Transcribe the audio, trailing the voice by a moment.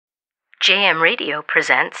JM Radio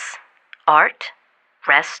presents Art,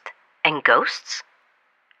 Rest, and Ghosts.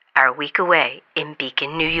 Our week away in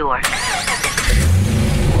Beacon, New York.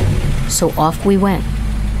 So off we went.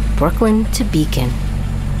 Brooklyn to Beacon.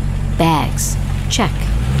 Bags, check.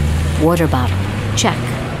 Water bottle, check.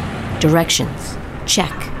 Directions,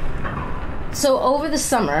 check. So over the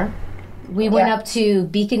summer, we went up to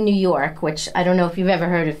Beacon, New York, which I don't know if you've ever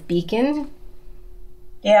heard of Beacon.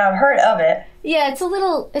 Yeah, I've heard of it. Yeah, it's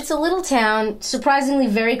a little town, surprisingly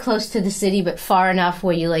very close to the city, but far enough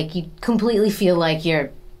where you completely feel like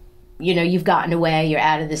you've gotten away, you're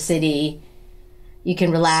out of the city, you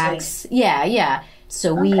can relax. Sweet. Yeah.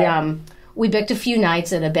 So we booked a few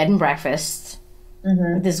nights at a bed and breakfast.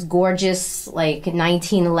 Mm-hmm. This gorgeous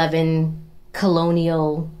 1911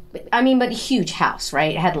 colonial, but huge house,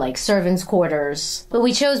 right? It had servants' quarters. But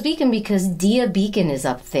we chose Beacon because Dia Beacon is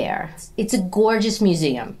up there. It's a gorgeous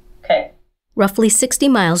museum. Okay. Roughly 60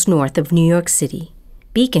 miles north of New York City,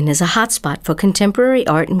 Beacon is a hotspot for contemporary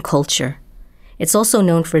art and culture. It's also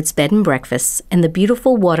known for its bed and breakfasts and the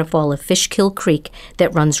beautiful waterfall of Fishkill Creek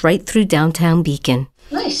that runs right through downtown Beacon.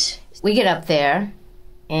 Nice. We get up there,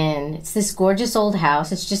 and it's this gorgeous old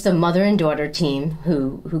house. It's just a mother and daughter team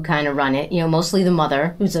who kind of run it. Mostly the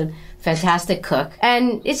mother, who's a fantastic cook.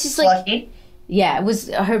 And it's just lucky. Yeah, it was,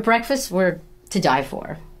 her breakfasts were to die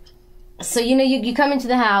for. So, you come into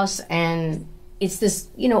the house, and it's this,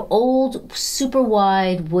 old, super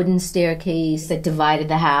wide wooden staircase that divided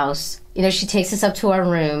the house. She takes us up to our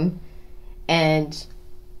room, and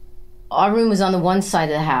our room was on the one side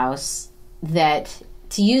of the house that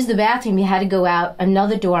to use the bathroom, you had to go out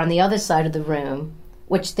another door on the other side of the room,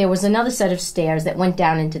 which there was another set of stairs that went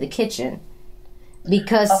down into the kitchen.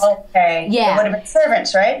 Because... Okay. Yeah. It would have been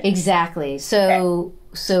servants, right? Exactly. So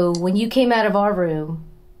when you came out of our room,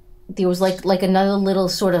 there was like another little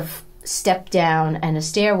sort of step down and a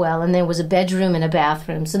stairwell, and there was a bedroom and a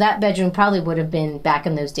bathroom. So that bedroom probably would have been, back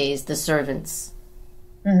in those days, the servants'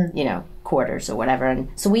 quarters or whatever. And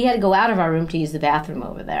so we had to go out of our room to use the bathroom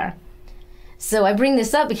over there. So I bring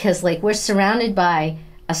this up because we're surrounded by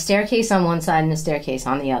a staircase on one side and a staircase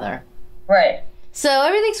on the other. Right. So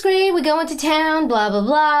everything's great. We go into town, blah, blah,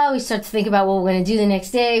 blah. We start to think about what we're going to do the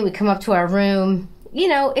next day. We come up to our room.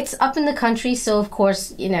 It's up in the country, so of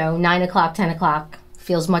course, 9 o'clock, 10 o'clock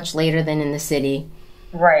feels much later than in the city.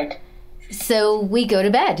 Right. So we go to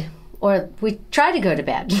bed, or we try to go to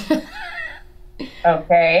bed.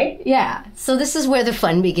 Okay. Yeah, so this is where the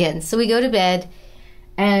fun begins. So we go to bed,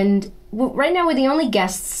 and right now we're the only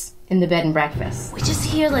guests in the bed and breakfast. We just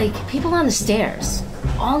hear, people on the stairs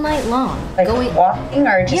all night long. Going walking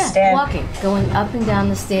or just standing? Walking, going up and down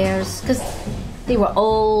the stairs, because they were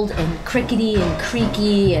old and crickety and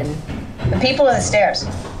creaky and... The people or the stairs?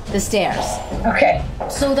 The stairs. Okay.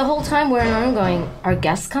 So the whole time we're in our room going, are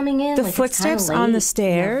guests coming in? The footsteps on the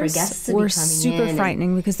stairs were super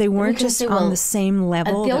frightening because they weren't just on the same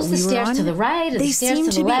level that we were on. The stairs to the right, they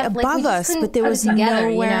seemed to be above us, but there was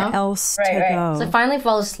nowhere else to go. So I finally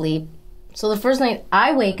fall asleep. So the first night,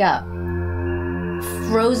 I wake up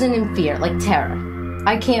frozen in fear, terror.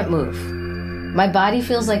 I can't move. My body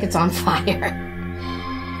feels like it's on fire.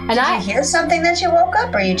 And Did you hear something that you woke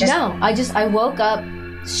up, or you just... No, I woke up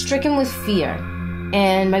stricken with fear,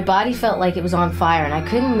 and my body felt like it was on fire, and I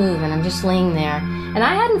couldn't move, and I'm just laying there. And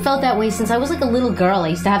I hadn't felt that way since I was a little girl. I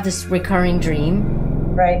used to have this recurring dream.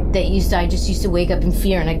 Right. I just used to wake up in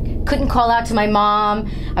fear, and I couldn't call out to my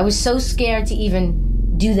mom. I was so scared to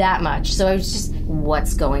even do that much. So I was just,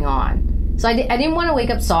 what's going on? So I didn't want to wake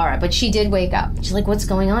up Sarah, but she did wake up. She's like, what's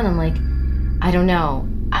going on? I'm like, I don't know.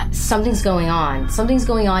 Something's going on. Something's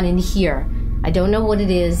going on in here. I don't know what it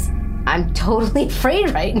is. I'm totally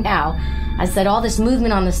afraid right now. I said, all this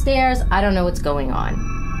movement on the stairs, I don't know what's going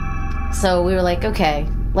on. So we were like, okay,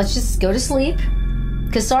 let's just go to sleep.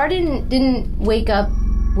 Because Sarah didn't wake up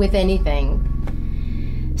with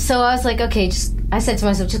anything. So I was like, okay, I said to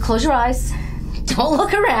myself, just close your eyes. Don't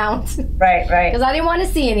look around. Right. Because I didn't want to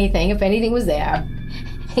see anything, if anything was there.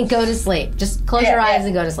 And go to sleep. Just close your eyes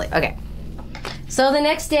and go to sleep. Okay. So the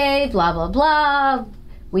next day, blah, blah, blah,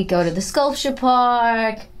 we go to the sculpture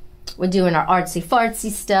park. We're doing our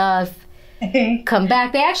artsy-fartsy stuff. Come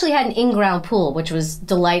back. They actually had an in-ground pool, which was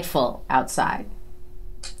delightful outside.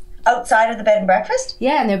 Outside of the bed and breakfast?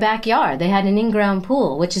 Yeah, in their backyard. They had an in-ground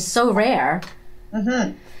pool, which is so rare. Mm-hmm.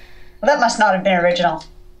 Well, that must not have been original.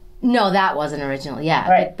 No, that wasn't original, yeah.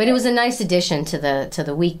 Right. But it was a nice addition to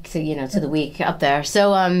the week, to the week up there.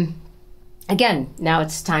 So, again, now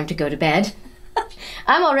it's time to go to bed.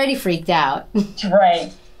 I'm already freaked out.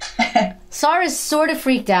 Right. Sarah's sort of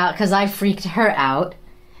freaked out because I freaked her out.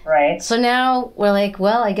 Right. So now we're like,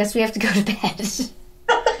 well, I guess we have to go to bed.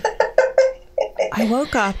 I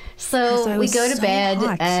woke up. So we go to bed,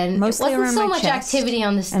 and mostly it wasn't so much chest activity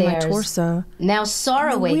on the stairs. And my torso. Now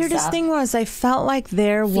Sarah wakes up. The weirdest thing was I felt like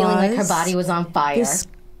there was... feeling like her body was on fire. This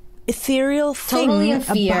ethereal thing totally in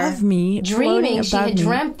fear, above me, dreaming she had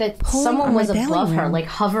dreamt that someone was above her, ring. like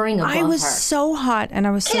hovering above her. I was so hot, and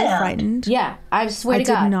I was so frightened. Yeah, I swear to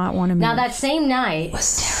God. I did not want to move. Now, that same night,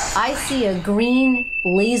 I see a green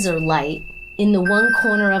laser light in the one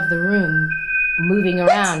corner of the room moving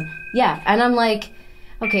around. Yeah, and I'm like,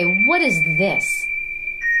 okay, what is this?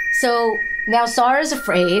 So now Sarah's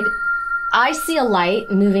afraid. I see a light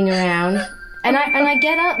moving around, and I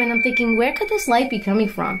get up, and I'm thinking, where could this light be coming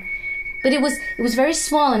from? But it was very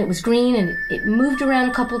small, and it was green, and it moved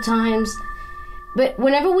around a couple times. But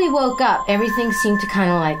whenever we woke up, everything seemed to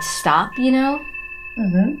kind of like stop, you know?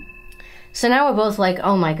 Mm-hmm. So now we're both like,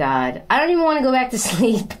 oh my God, I don't even want to go back to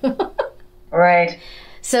sleep. Right.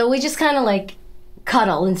 So we just kind of like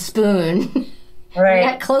cuddle and spoon. Right. We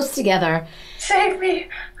got close together. Save me.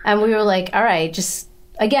 And we were like, all right, just,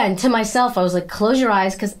 again, to myself, I was like, close your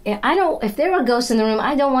eyes, because if there are ghosts in the room,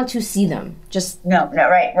 I don't want to see them. Just... No,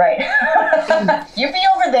 right. You be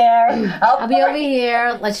over there. I'll be over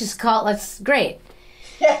here. Let's just great.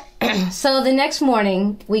 Yeah. So the next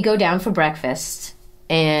morning, we go down for breakfast,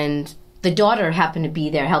 and the daughter happened to be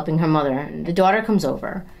there helping her mother. And the daughter comes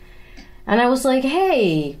over, and I was like,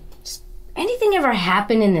 hey, anything ever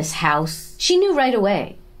happen in this house? She knew right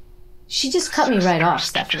away. She just cut me right off,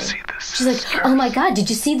 Stephanie. She's like, oh my God, did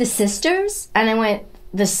you see the sisters? And I went,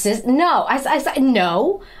 no. I said,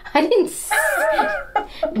 no. I didn't.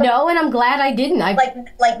 No, and I'm glad I didn't.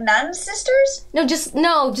 Like nun sisters? No,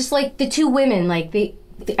 just like the two women. Like I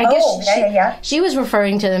guess she was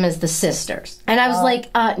referring to them as the sisters. And I was like,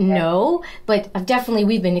 no, but definitely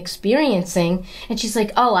we've been experiencing. And she's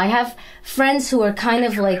like, oh, I have friends who are kind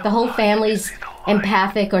of like, the whole family's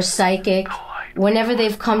empathic or psychic. Whenever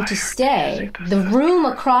they've come to stay, the room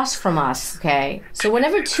across from us, okay? So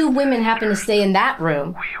whenever two women happen to stay in that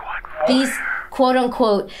room, these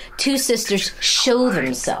quote-unquote two sisters show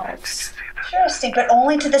themselves. Interesting, but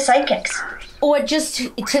only to the psychics. Or just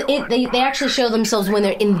they actually show themselves when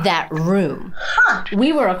they're in that room. Huh.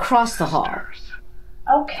 We were across the hall.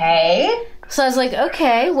 Okay. So I was like,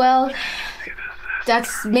 okay, well, that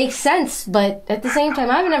makes sense, but at the same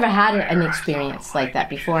time, I've never had an experience like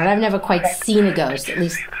that before, and I've never quite seen a ghost, at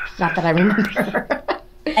least not that I remember.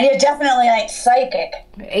 And you're definitely like psychic.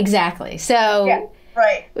 Exactly. So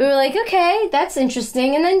right. We were like, okay, that's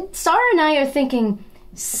interesting. And then Sarah and I are thinking,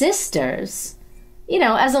 sisters? You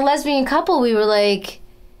know, as a lesbian couple, we were like,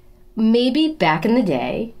 maybe back in the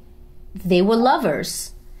day, they were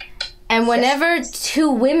lovers. And whenever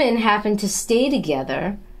two women happen to stay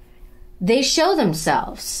together, they show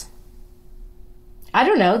themselves. I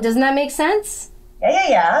don't know. Doesn't that make sense?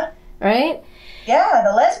 Yeah. Right? Yeah,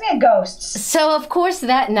 the lesbian ghosts. So, of course,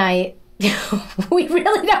 that night, we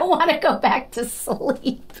really don't want to go back to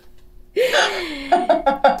sleep.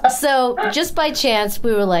 So, just by chance,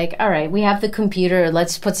 we were like, all right, we have the computer.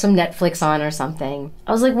 Let's put some Netflix on or something.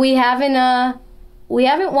 I was like, we haven't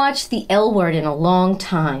watched The L Word in a long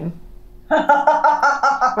time.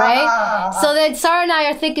 Right? So then Sarah and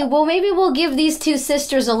I are thinking, well, maybe we'll give these two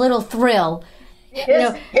sisters a little thrill.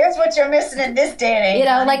 Here's what you're missing in this day and age. You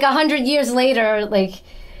know, like 100 years later, like,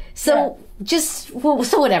 so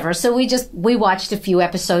so whatever. So we watched a few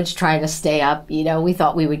episodes trying to stay up. You know, we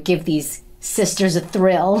thought we would give these sisters a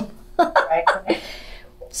thrill. Right.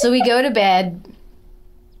 So we go to bed.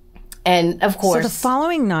 And of course, so the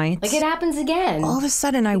following night, like it happens again. All of a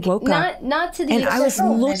sudden, I woke up, not to the and I was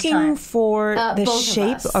looking for the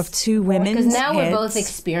shape of two women's because now heads, we're both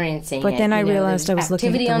experiencing. But then I realized I was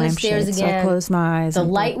looking at the lampshade, so I closed my eyes. The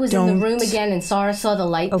light was in the room again, and Sarah saw the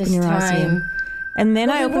light this time. And then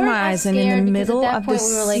I opened my eyes, and in the middle of the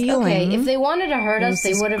ceiling, we were like, okay, if they wanted to hurt us,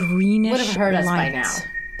 they would have heard us by now.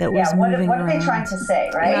 That was moving what around. are they trying to say,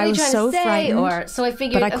 right? And I was so frightened. So I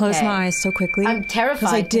figured, but I closed my eyes so quickly. I'm terrified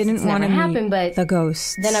because I didn't want to meet the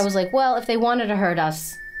ghosts. Then I was like, well, if they wanted to hurt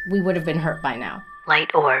us, we would have been hurt by now. Light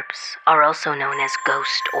orbs are also known as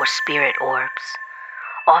ghost or spirit orbs,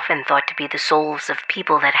 often thought to be the souls of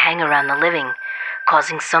people that hang around the living,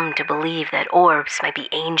 causing some to believe that orbs might be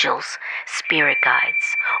angels, spirit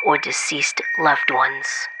guides, or deceased loved ones.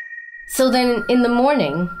 So then in the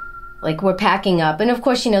morning, like, we're packing up. And, of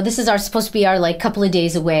course, you know, this is supposed to be our, like, couple of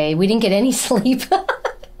days away. We didn't get any sleep.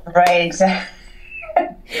 Right, exactly.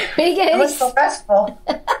 We didn't get any It was so restful.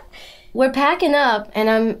 We're packing up,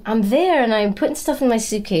 and I'm there, and I'm putting stuff in my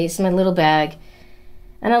suitcase, my little bag.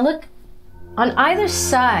 And I look on either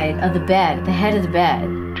side of the bed, the head of the bed.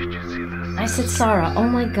 I said, Sarah, oh,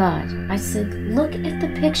 my God. I said, look at the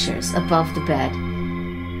pictures above the bed.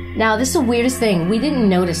 Now, this is the weirdest thing. We didn't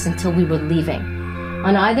notice until we were leaving.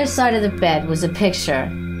 On either side of the bed was a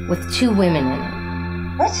picture with 2 women in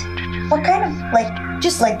it. What? What kind of, like,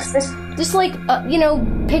 just like this? Just like,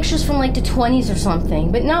 pictures from like the 20s or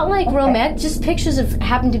something. But not like romantic, just pictures of,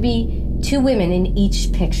 happened to be 2 women in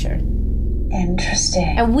each picture.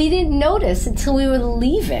 Interesting. And we didn't notice until we were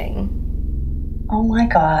leaving. Oh my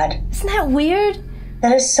God. Isn't that weird?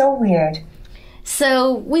 That is so weird.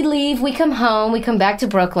 So we leave, we come home, we come back to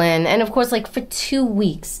Brooklyn, and of course, like for 2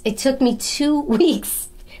 weeks, it took me 2 weeks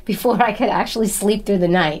before I could actually sleep through the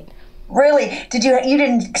night. Really? You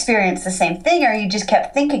didn't experience the same thing, or you just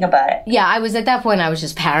kept thinking about it? Yeah, at that point, I was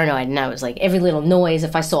just paranoid, and I was like, every little noise,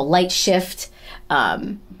 if I saw light shift,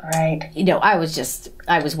 right. I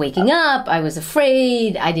was waking up, I was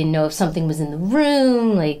afraid, I didn't know if something was in the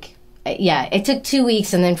room, yeah, it took 2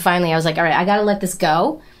 weeks, and then finally I was like, all right, I gotta let this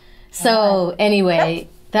go. So anyway,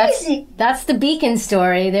 that's the Beacon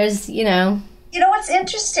story. There's, You know what's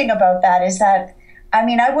interesting about that is that, I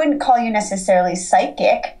mean, I wouldn't call you necessarily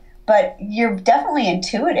psychic, but you're definitely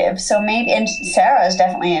intuitive. So maybe, and Sarah is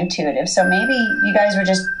definitely intuitive. So maybe you guys were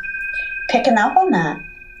just picking up on that.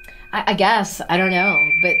 I guess. I don't know.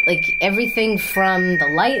 But like everything from the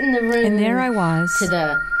light in the room. And there I was. To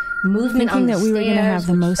the movement thinking on the that we were going to have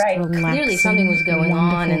the most relaxing, clearly something was going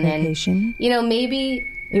on. And then, vacation. Maybe...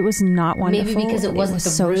 It was not wonderful. Maybe because it wasn't was the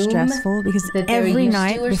so room stressful. Because that they every were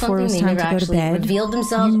night used to before it was time to go to bed, revealed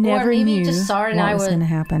themselves, you never or maybe knew just Sarah and I was were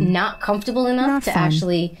happen. not comfortable enough not to fun.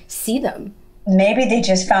 actually see them. Maybe they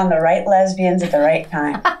just found the right lesbians at the right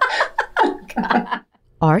time.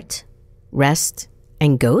 Art, rest,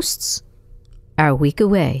 and ghosts are a week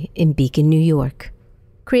away in Beacon, New York.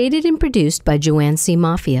 Created and produced by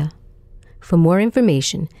J.Maffia. For more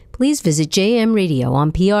information, please visit JM Radio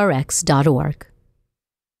on prx.org.